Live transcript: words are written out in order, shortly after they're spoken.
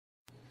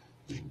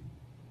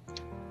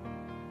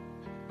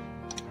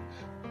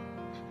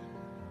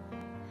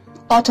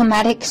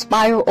Automatic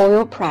spiral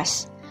oil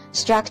press,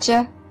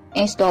 structure,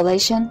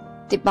 installation,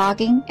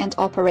 debugging, and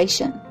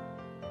operation.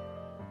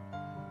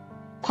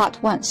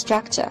 Part 1.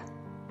 Structure.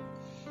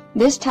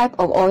 This type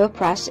of oil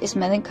press is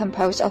mainly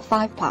composed of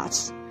 5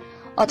 parts: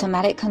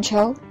 automatic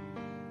control,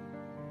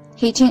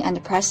 heating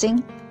and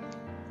pressing,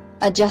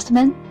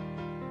 adjustment,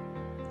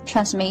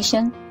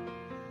 transmission,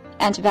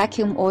 and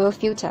vacuum oil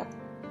filter.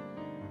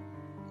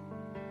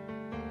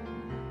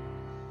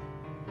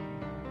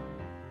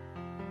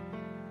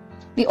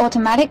 The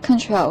automatic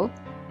control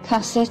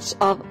consists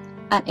of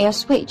an air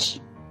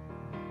switch,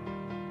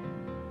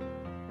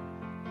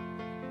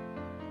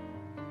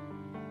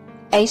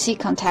 AC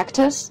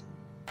contactors,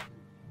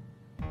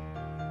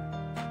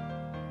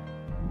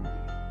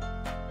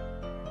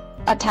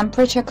 a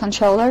temperature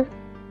controller,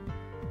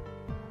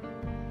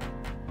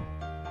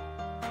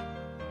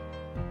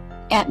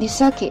 and the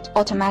circuit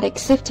automatic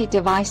safety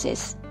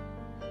devices.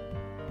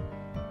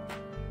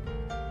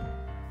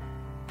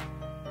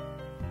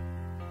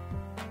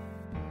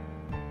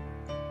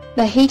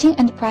 The heating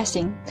and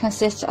pressing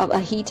consists of a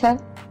heater,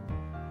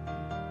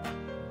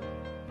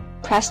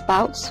 press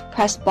spouts,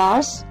 press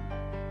bars,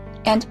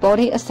 and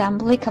body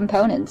assembly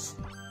components.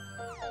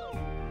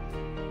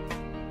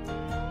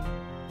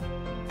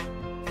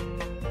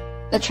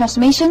 The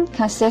transmission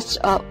consists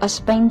of a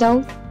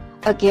spindle,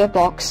 a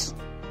gearbox,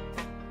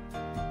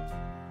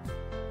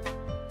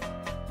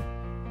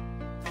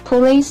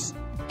 pulleys,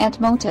 and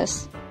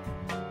motors.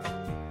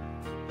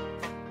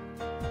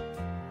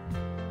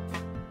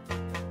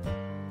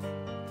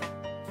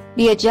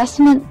 The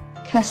adjustment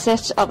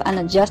consists of an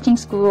adjusting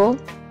screw,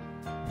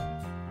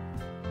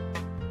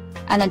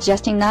 an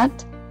adjusting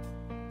nut,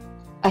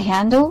 a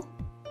handle,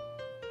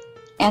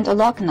 and a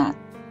lock nut.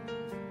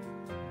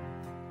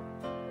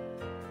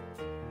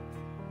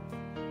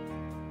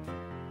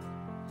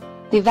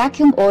 The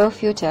vacuum oil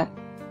filter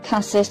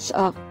consists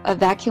of a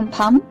vacuum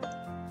pump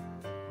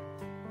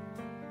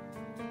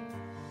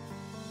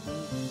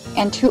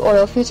and 2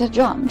 oil filter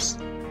drums.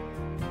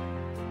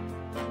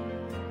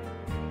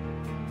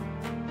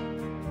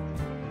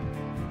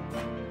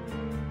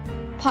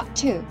 Part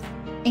 2.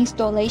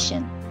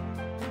 Installation.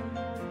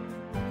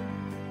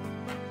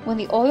 When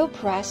the oil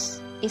press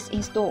is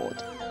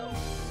installed,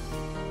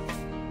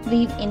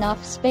 leave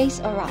enough space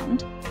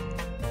around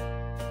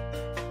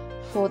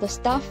for the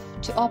staff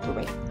to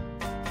operate.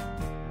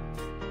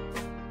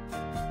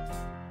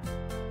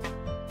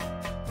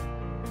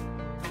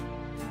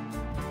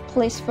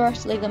 Place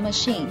firstly the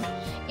machine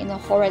in a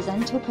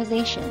horizontal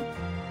position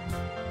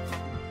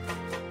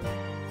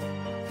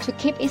to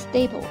keep it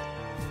stable.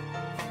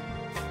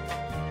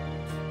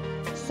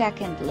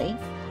 Secondly,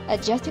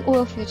 adjust the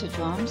oil filter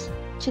drums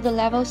to the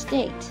level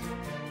state.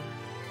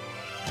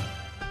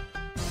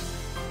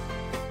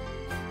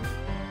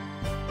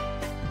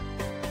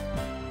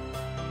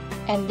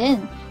 And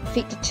then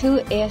fit the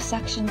 2 air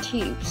suction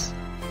tubes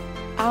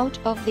out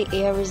of the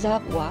air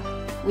reservoir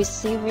with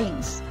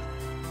C-rings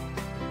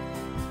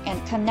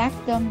and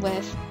connect them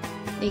with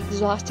the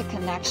exhaust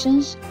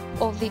connections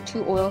of the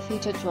 2 oil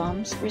filter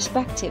drums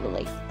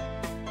respectively.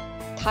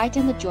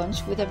 Tighten the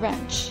joints with a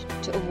wrench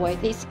to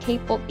avoid the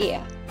escape of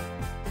air.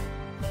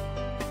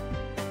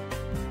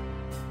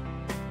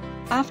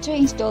 After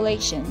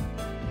installation,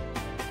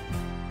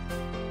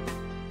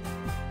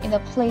 in a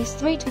place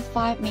 3 to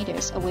 5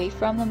 meters away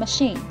from the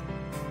machine,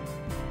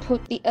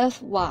 put the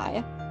earth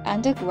wire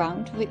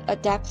underground with a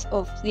depth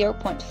of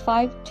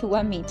 0.5 to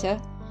 1 meter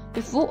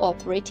before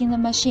operating the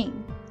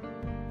machine.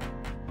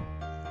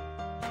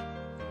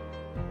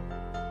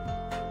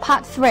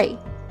 Part 3.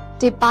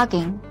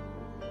 Debugging.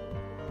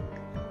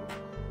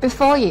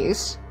 Before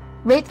use,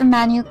 read the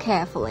manual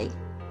carefully.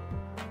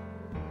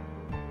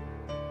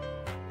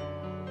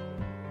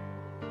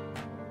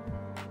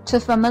 To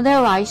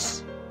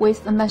familiarize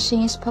with the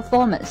machine's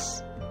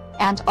performance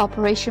and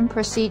operation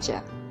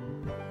procedure.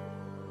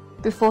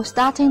 Before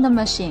starting the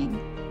machine,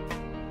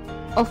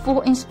 a full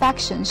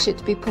inspection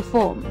should be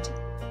performed.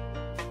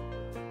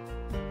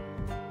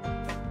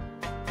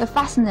 The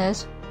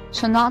fasteners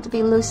should not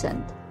be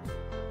loosened.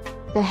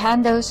 The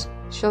handles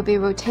should be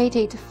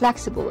rotated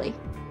flexibly.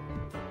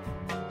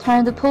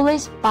 Turn the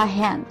pulleys by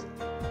hand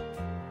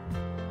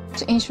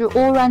to ensure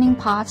all running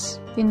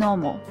parts be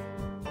normal,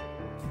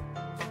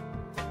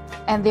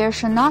 and there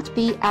should not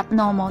be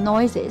abnormal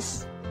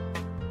noises.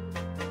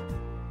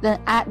 Then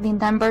add the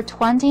number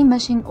 20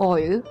 machine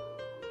oil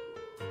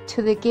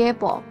to the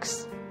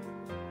gearbox.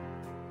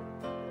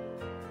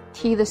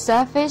 Till the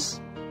surface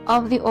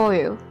of the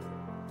oil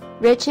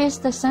reaches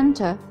the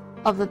center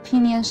of the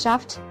pinion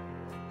shaft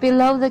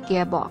below the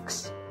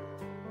gearbox.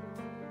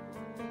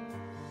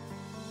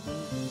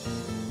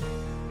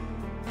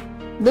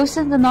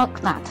 Loosen the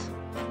lock nut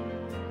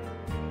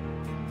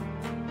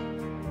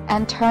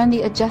and turn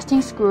the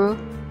adjusting screw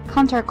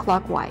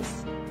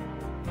counterclockwise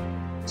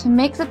to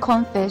make the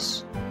cone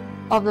face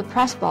of the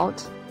press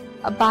bolt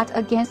butt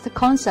against the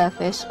cone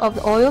surface of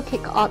the oil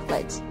kick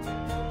outlet.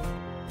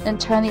 Then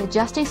turn the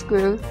adjusting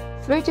screw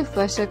 3 to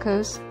 4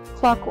 circles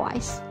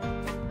clockwise.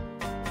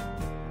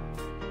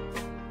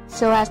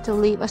 so as to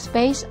leave a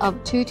space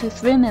of 2 to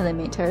 3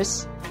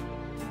 mm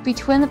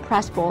between the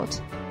press bolt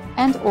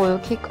and oil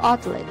kick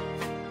outlet.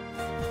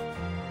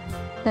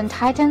 Then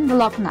tighten the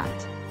lock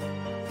nut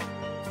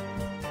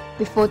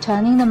before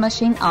turning the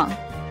machine on.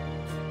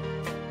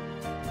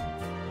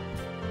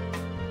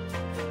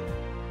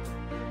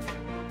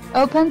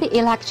 Open the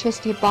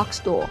electricity box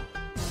door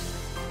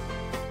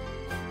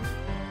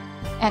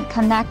and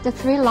connect the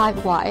 3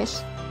 live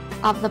wires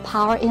of the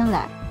power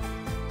inlet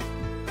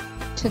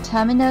to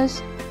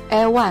terminals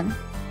L1,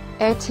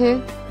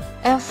 L2,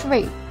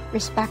 L3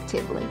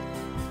 respectively.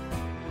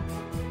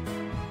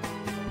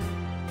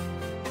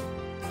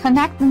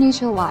 Connect the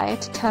neutral wire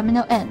to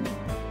terminal N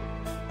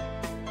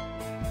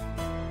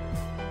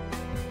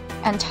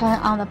and turn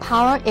on the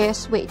power air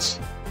switch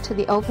to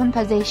the open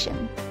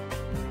position.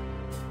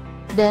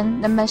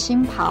 Then the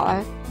machine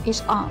power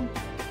is on.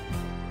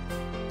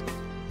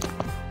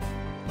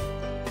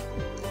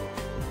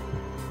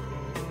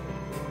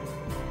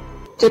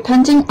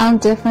 Depending on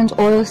different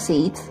oil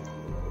seeds,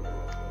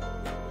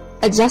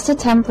 adjust the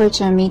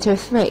temperature meter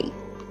 3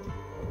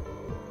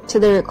 to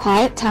the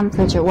required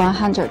temperature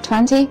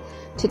 120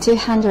 to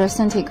 200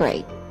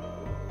 centigrade.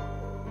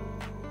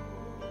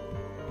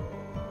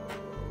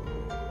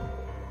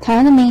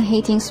 Turn the main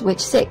heating switch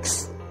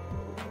 6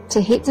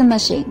 to heat the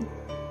machine.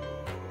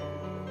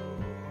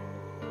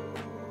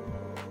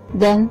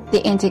 Then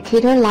the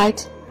indicator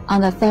light on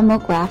the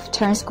thermograph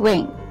turns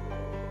green.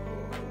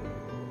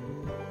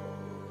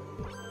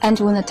 And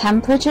when the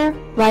temperature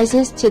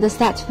rises to the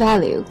set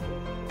value,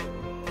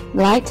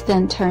 the light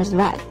then turns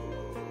red.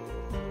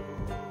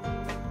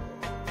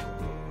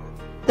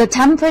 The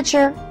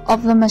temperature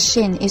of the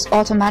machine is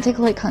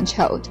automatically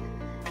controlled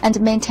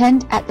and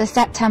maintained at the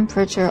set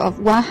temperature of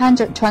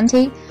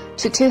 120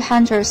 to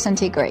 200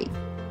 centigrade.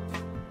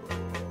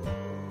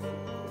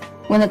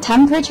 When the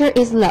temperature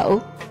is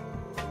low,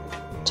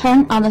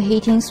 turn on the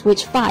heating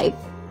switch 5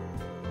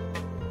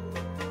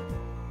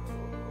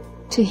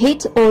 to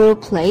heat the oil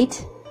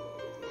plate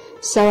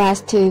so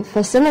as to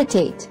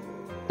facilitate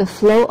the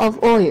flow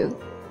of oil.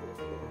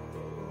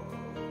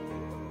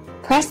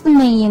 Press the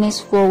main unit's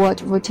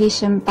forward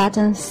rotation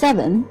button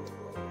 7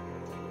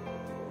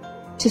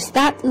 to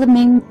start the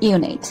main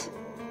unit,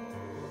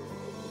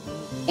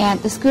 and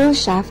the screw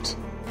shaft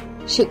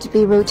should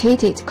be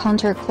rotated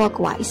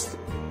counterclockwise.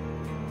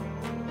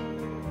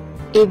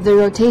 If the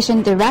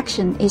rotation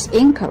direction is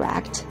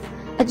incorrect,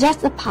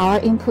 adjust the power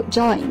input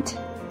joint.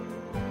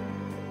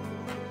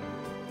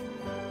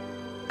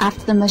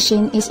 After the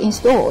machine is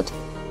installed,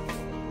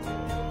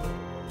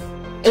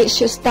 it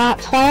should start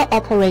trial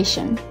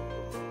operation.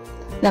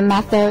 The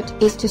method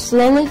is to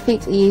slowly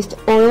feed used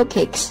oil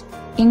kicks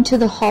into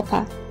the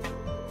hopper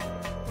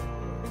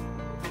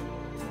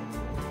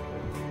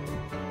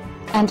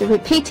and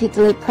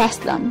repeatedly press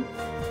them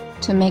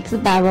to make the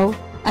barrel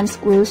and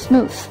screw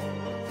smooth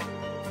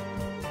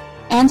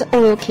and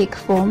oil kick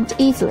formed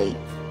easily.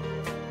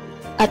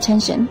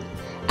 Attention!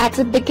 At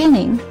the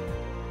beginning,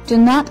 do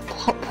not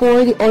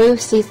pour the oil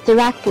seeds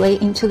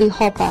directly into the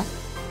hopper,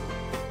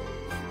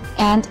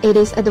 and it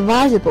is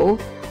advisable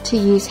to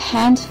use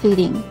hand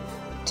feeding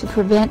to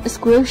prevent the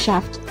screw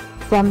shaft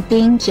from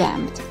being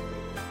jammed.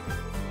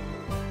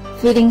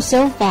 Feeding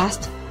so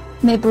fast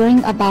may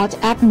bring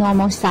about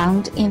abnormal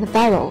sound in the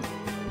barrel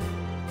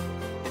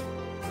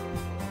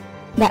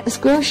that the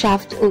screw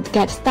shaft would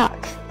get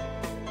stuck.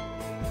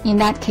 In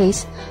that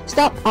case,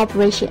 stop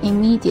operation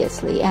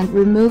immediately and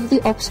remove the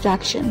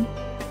obstruction.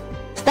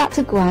 Start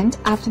to grind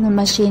after the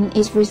machine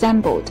is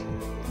reassembled.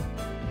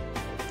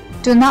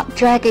 Do not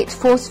drag it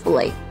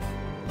forcefully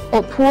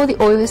or pour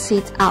the oil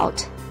seeds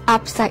out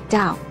upside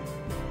down.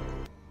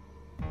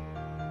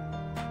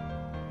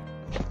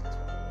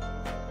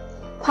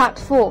 Part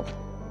 4.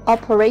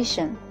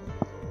 Operation.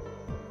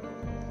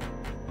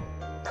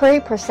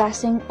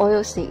 Pre-processing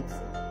oil seeds.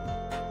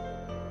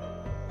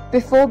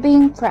 Before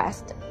being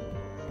pressed,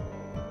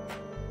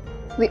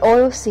 the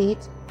oil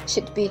seeds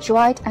should be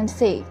dried and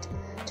saved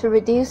to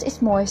reduce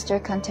its moisture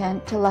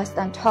content to less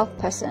than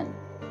 12%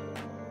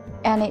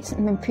 and its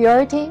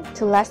impurity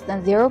to less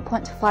than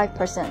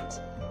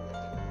 0.5%.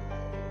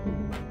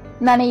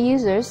 Many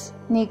users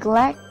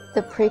neglect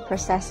the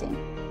pre-processing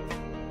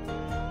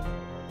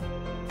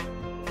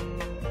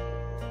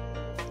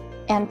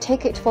and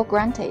take it for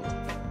granted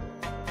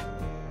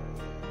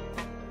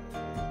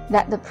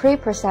that the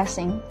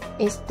pre-processing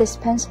is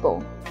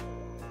dispensable,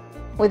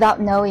 without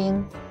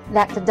knowing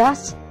that the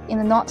dust in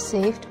the not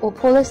saved or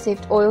poorly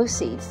saved oil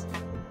seeds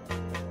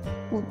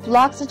would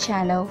block the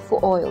channel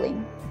for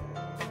oiling.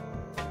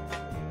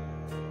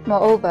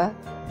 Moreover,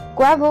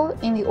 gravel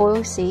in the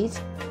oil seeds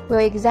will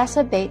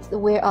exacerbate the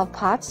wear of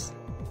parts,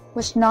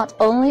 which not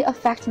only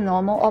affect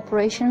normal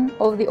operation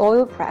of the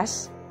oil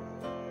press,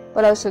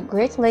 but also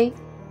greatly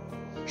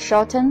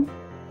shorten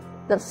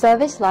the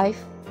service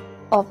life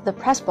of the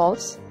press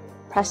bolts,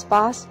 press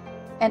bars,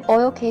 and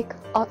oil kick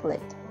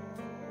outlet.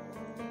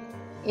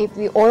 If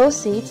the oil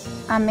seeds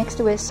are mixed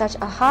with such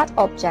a hard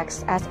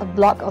objects as a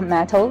block of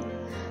metal,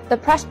 the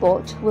press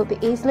bolt will be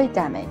easily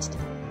damaged.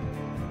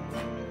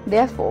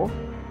 Therefore,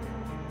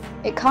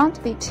 It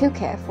can't be too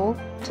careful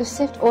to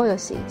sift oil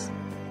seeds.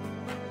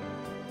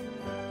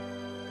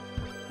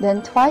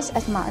 Then twice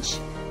as much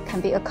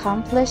can be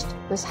accomplished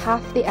with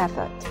half the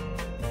effort.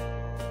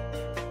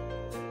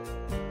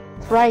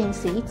 Frying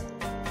seeds.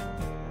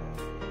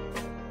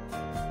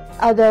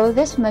 Although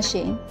this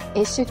machine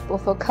is suitable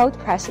for cold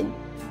pressing,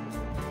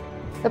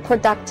 the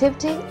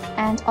productivity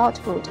and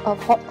output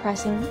of hot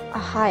pressing are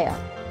higher.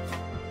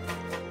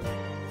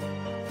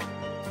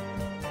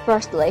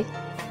 Firstly,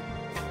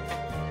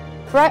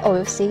 fry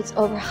oil seeds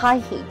over high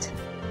heat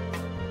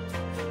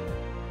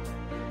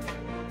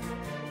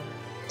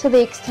to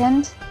the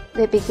extent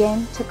they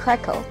begin to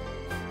crackle.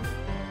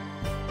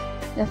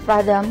 Then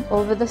fry them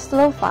over the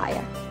slow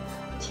fire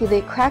till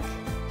they crack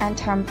and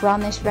turn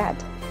brownish red.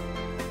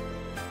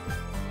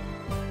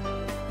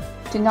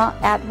 Do not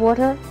add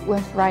water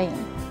when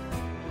frying.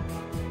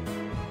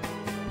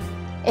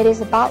 It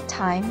is about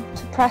time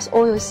to press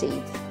oil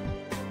seeds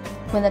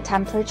when the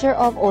temperature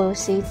of oil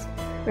seeds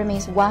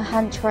remains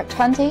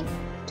 120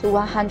 to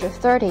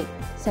 130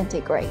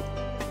 centigrade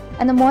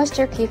and the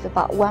moisture keeps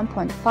about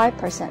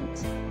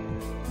 1.5%.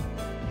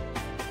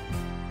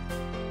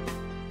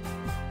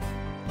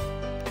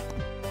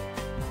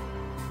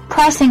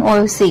 Pressing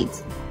oil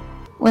seeds.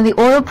 When the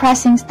oil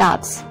pressing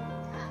starts,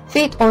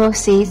 feed oil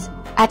seeds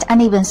at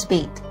an even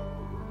speed.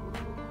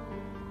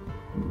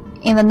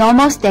 In the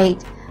normal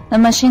state, the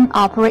machine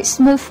operates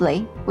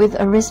smoothly with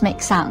a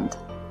rhythmic sound.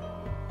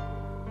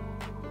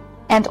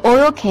 And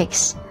oil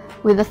cakes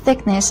with a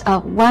thickness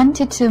of 1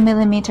 to 2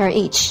 mm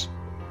each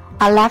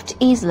are left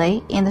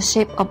easily in the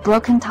shape of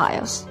broken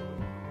tiles.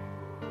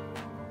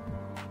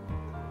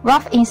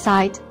 Rough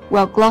inside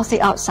while glossy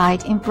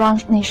outside in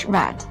brownish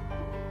red.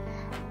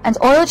 And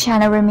oil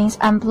channel remains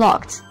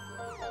unblocked.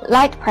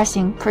 Light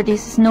pressing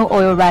produces no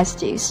oil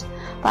residues,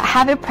 but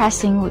heavy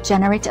pressing will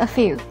generate a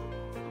few.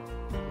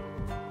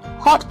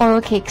 Hot oil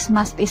cakes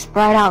must be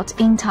spread out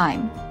in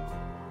time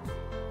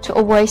to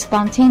avoid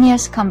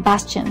spontaneous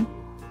combustion.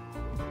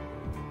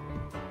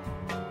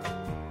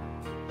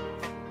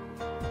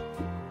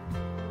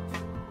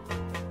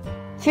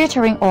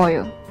 Filtering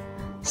oil.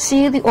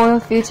 Seal the oil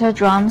filter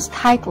drums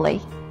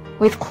tightly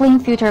with clean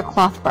filter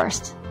cloth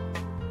first.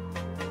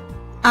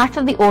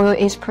 After the oil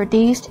is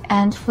produced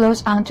and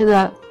flows onto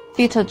the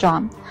filter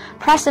drum,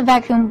 press the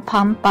vacuum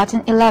pump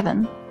button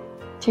 11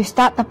 to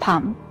start the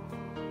pump.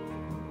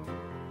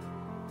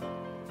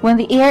 When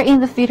the air in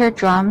the filter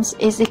drums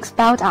is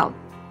expelled out,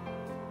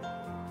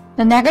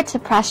 the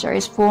negative pressure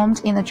is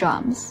formed in the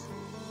drums,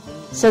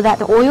 so that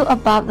the oil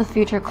above the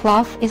filter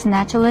cloth is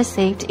naturally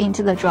sieved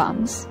into the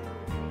drums.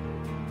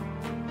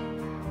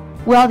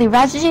 While the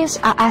residues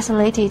are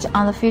isolated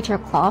on the filter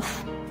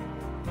cloth,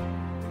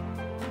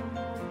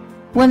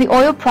 when the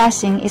oil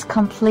pressing is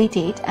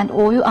completed and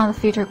oil on the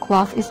filter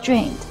cloth is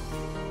drained,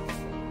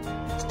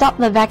 stop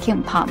the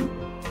vacuum pump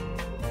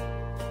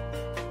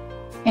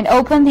and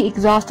open the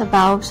exhaust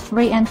valves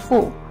 3 and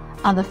 4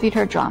 on the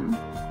filter drum.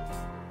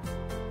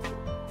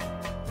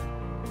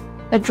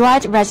 The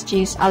dried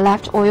residues are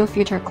left oil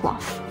filter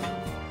cloth.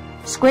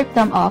 Scrape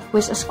them off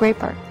with a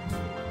scraper,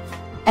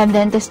 and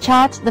then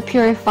discharge the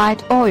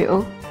purified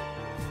oil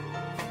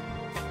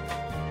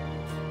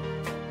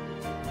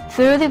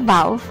through the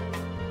valve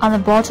on the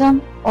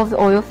bottom of the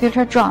oil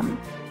filter drum.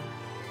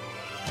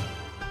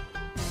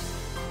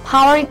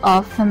 Powering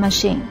off the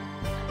machine.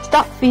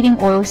 Stop feeding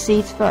oil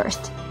seeds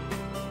first,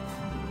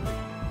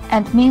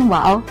 and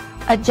meanwhile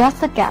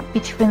adjust the gap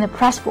between the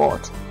press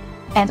board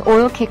and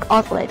oil cake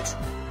outlet,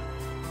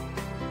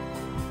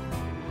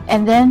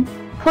 and then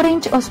put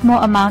into a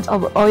small amount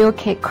of oil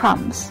cake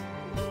crumbs.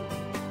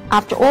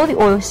 After all the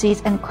oil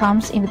seeds and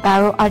crumbs in the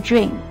barrel are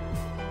drained,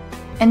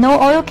 and no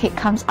oil cake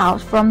comes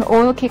out from the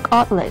oil cake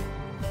outlet,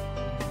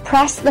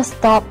 press the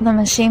stop the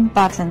machine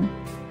button.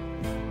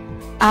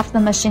 After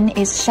the machine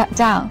is shut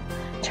down,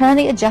 turn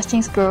the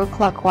adjusting screw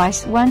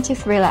clockwise 1 to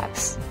 3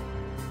 laps,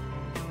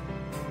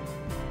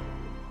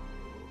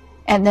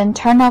 and then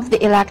turn off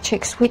the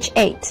electric switch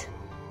 8.